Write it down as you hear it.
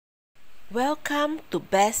Welcome to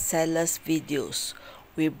Best Sellers Videos.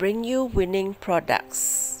 We bring you winning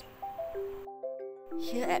products.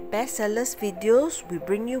 Here at Best Sellers Videos, we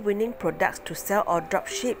bring you winning products to sell or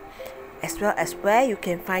dropship, as well as where you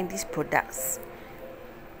can find these products.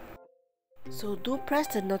 So do press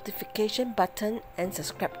the notification button and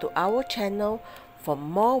subscribe to our channel for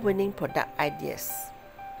more winning product ideas.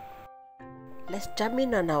 Let's jump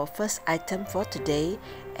in on our first item for today,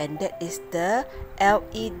 and that is the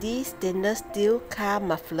LED stainless steel car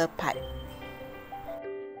muffler pipe.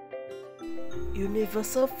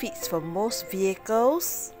 Universal fits for most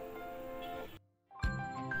vehicles.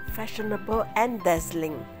 Fashionable and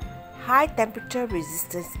dazzling. High temperature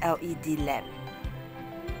resistance LED lamp.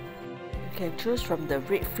 You can choose from the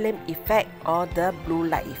red flame effect or the blue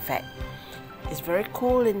light effect. It's very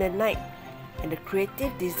cool in the night, and the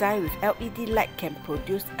creative design with LED light can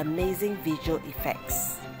produce amazing visual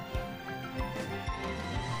effects.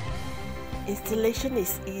 Installation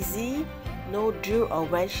is easy, no drill or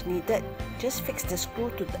wrench needed, just fix the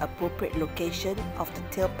screw to the appropriate location of the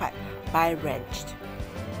tailpipe by wrench.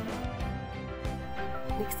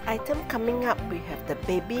 Next item coming up, we have the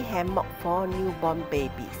baby hammock for newborn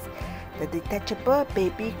babies. The detachable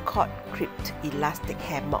baby cord clipped elastic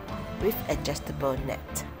hammock with adjustable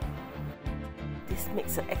net. This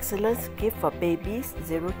makes an excellent gift for babies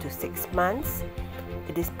 0 to 6 months.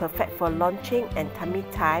 It is perfect for launching and tummy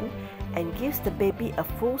time and gives the baby a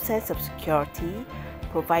full sense of security,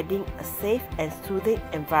 providing a safe and soothing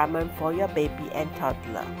environment for your baby and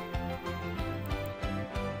toddler.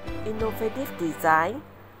 Innovative design.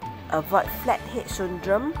 Avoid flat head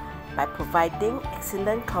syndrome by providing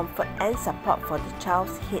excellent comfort and support for the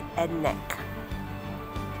child's head and neck.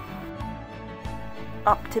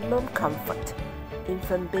 Optimum comfort.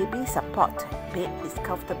 Infant baby support. Bed is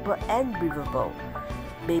comfortable and breathable.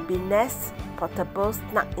 Baby nest portable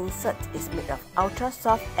snug insert is made of ultra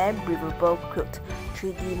soft and breathable quilt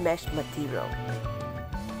 3D mesh material.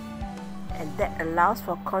 And that allows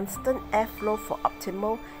for constant airflow for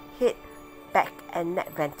optimal head, back and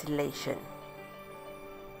neck ventilation.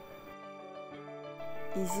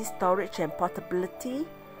 Easy storage and portability.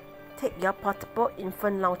 Take your portable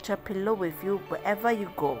infant launcher pillow with you wherever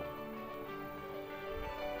you go.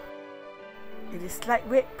 It is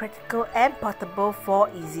lightweight, practical and portable for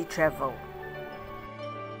easy travel.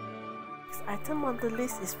 Next item on the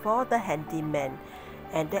list is for the handyman,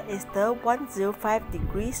 and that is the 105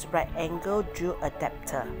 degrees right angle drill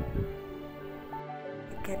adapter.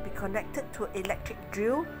 It can be connected to an electric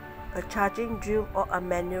drill, a charging drill or a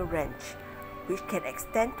manual wrench, which can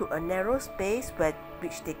extend to a narrow space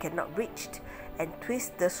which they cannot reach, and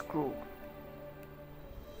twist the screw.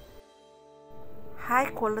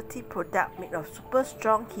 High quality product made of super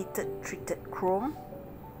strong heated treated chrome.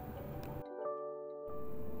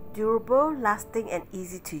 Durable, lasting and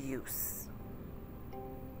easy to use.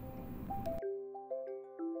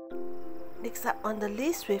 Next up on the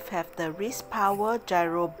list, we have the wrist power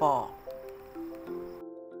gyro ball.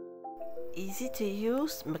 Easy to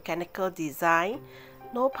use, mechanical design,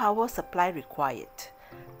 no power supply required.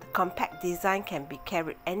 The compact design can be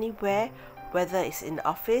carried anywhere, whether it's in the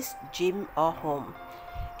office, gym or home.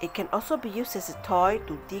 It can also be used as a toy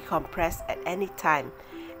to decompress at any time,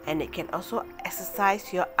 and it can also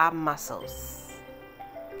exercise your arm muscles.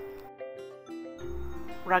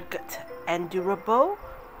 Rugged and durable.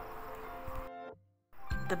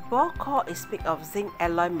 The ball core is made of zinc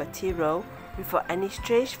alloy material without any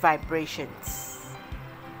strange vibrations.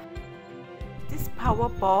 This power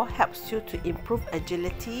ball helps you to improve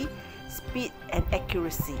agility, speed and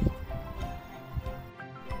accuracy.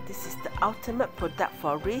 This is the ultimate product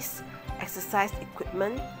for wrist, exercise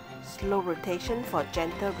equipment, slow rotation for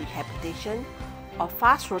gentle rehabilitation, or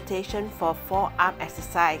fast rotation for forearm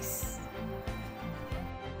exercise.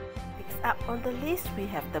 Next up on the list, we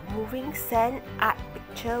have the moving sand art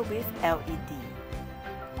picture with LED.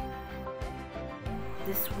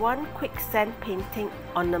 This one quick sand painting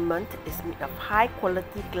ornament is made of high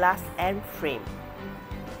quality glass and frame.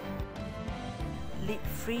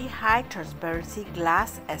 Lead-free high transparency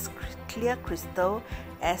glass as clear crystal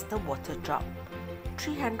as the water drop.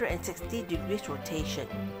 360 degrees rotation.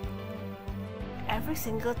 Every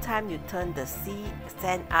single time you turn the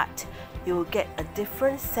sand art, you will get a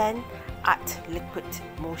different sand art liquid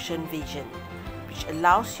motion vision, which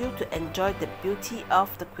allows you to enjoy the beauty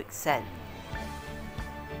of the quicksand.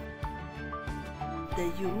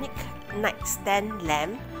 The unique nightstand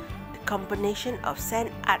lamp, the combination of sand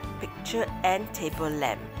art picture and table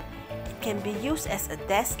lamp. It can be used as a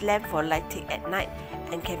desk lamp for lighting at night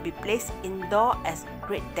and can be placed indoor as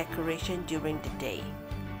great decoration during the day.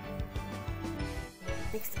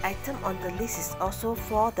 Next item on the list is also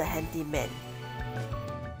for the handyman,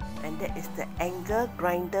 and that is the angle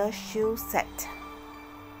grinder shield set.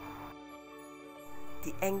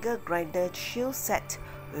 The angle grinder shield set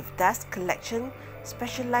with dust collection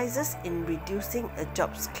specializes in reducing a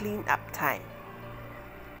job's clean-up time,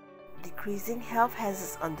 decreasing health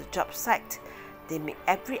hazards on the job site. They make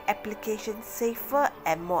every application safer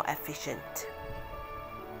and more efficient.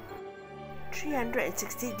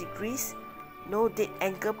 360 degrees, no dead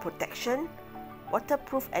angle protection,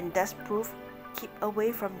 waterproof and dustproof, keep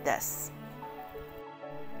away from dust.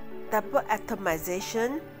 Double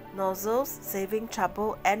atomization, nozzles saving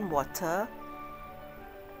trouble and water.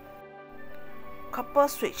 Copper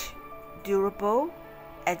switch, durable,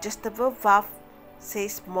 adjustable valve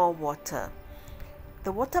saves more water.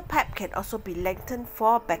 The water pipe can also be lengthened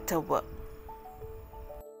for better work.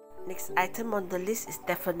 Next item on the list is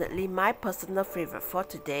definitely my personal favorite for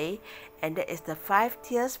today, and that is the 5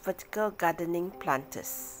 tiers vertical gardening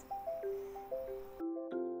planters.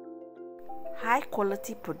 High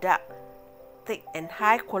quality product, thick and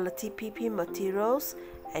high quality PP materials,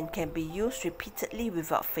 and can be used repeatedly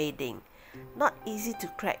without fading. Not easy to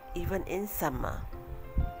crack even in summer.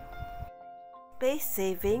 Space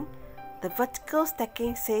saving, the vertical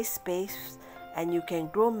stacking saves space and you can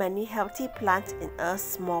grow many healthy plants in a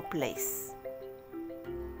small place.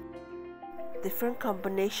 Different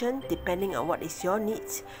combination depending on what is your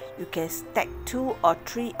needs. You can stack 2 or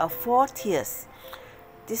 3 or 4 tiers.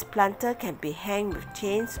 This planter can be hanged with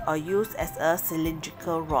chains or used as a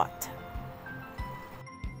cylindrical rod.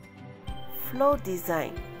 Flow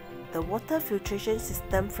design. The water filtration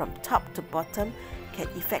system from top to bottom can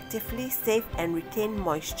effectively save and retain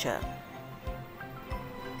moisture.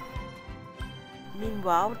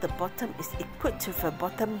 Meanwhile, the bottom is equipped with a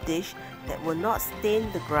bottom dish that will not stain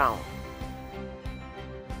the ground.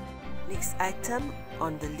 Next item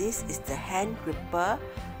on the list is the hand gripper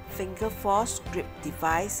finger force grip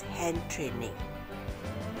device hand training.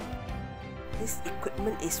 This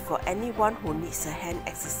equipment is for anyone who needs a hand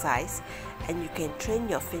exercise, and you can train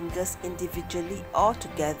your fingers individually or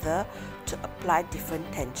together to apply different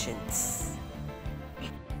tensions.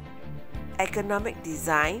 Ergonomic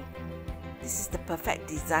design. This is the perfect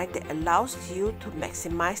design that allows you to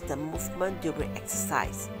maximize the movement during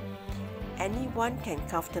exercise. Anyone can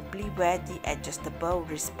comfortably wear the adjustable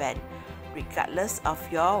wristband, regardless of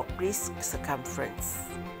your wrist circumference.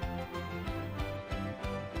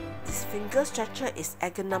 This finger stretcher is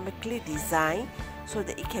ergonomically designed so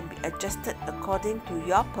that it can be adjusted according to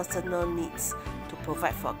your personal needs to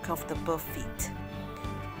provide for a comfortable fit.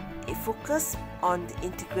 It focuses on the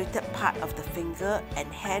integrated part of the finger and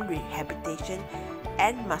hand rehabilitation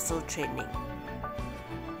and muscle training.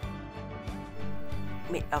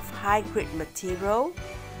 Made of high-grade material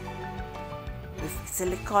with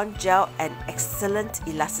silicone gel and excellent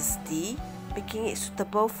elasticity, making it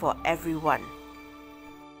suitable for everyone.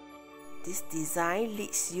 This design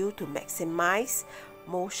leads you to maximize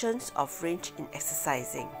motions of range in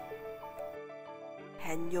exercising.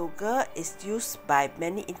 Hand yoga is used by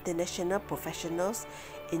many international professionals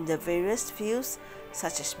in the various fields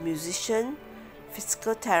such as musicians,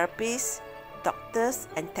 physical therapists, doctors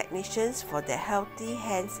and technicians for their healthy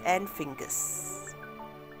hands and fingers.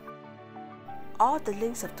 All the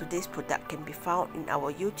links of today's product can be found in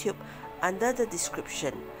our YouTube under the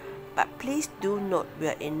description. But please do note we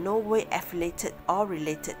are in no way affiliated or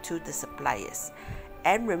related to the suppliers.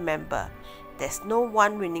 And remember, there's no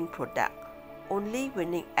one winning product, only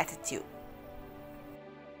winning attitude.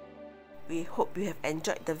 We hope you have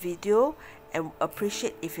enjoyed the video and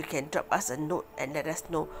appreciate if you can drop us a note and let us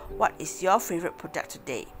know what is your favorite product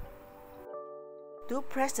today. Do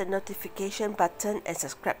press the notification button and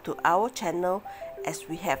subscribe to our channel as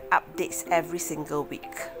we have updates every single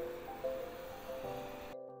week.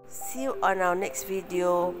 See you on our next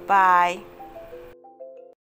video. Bye.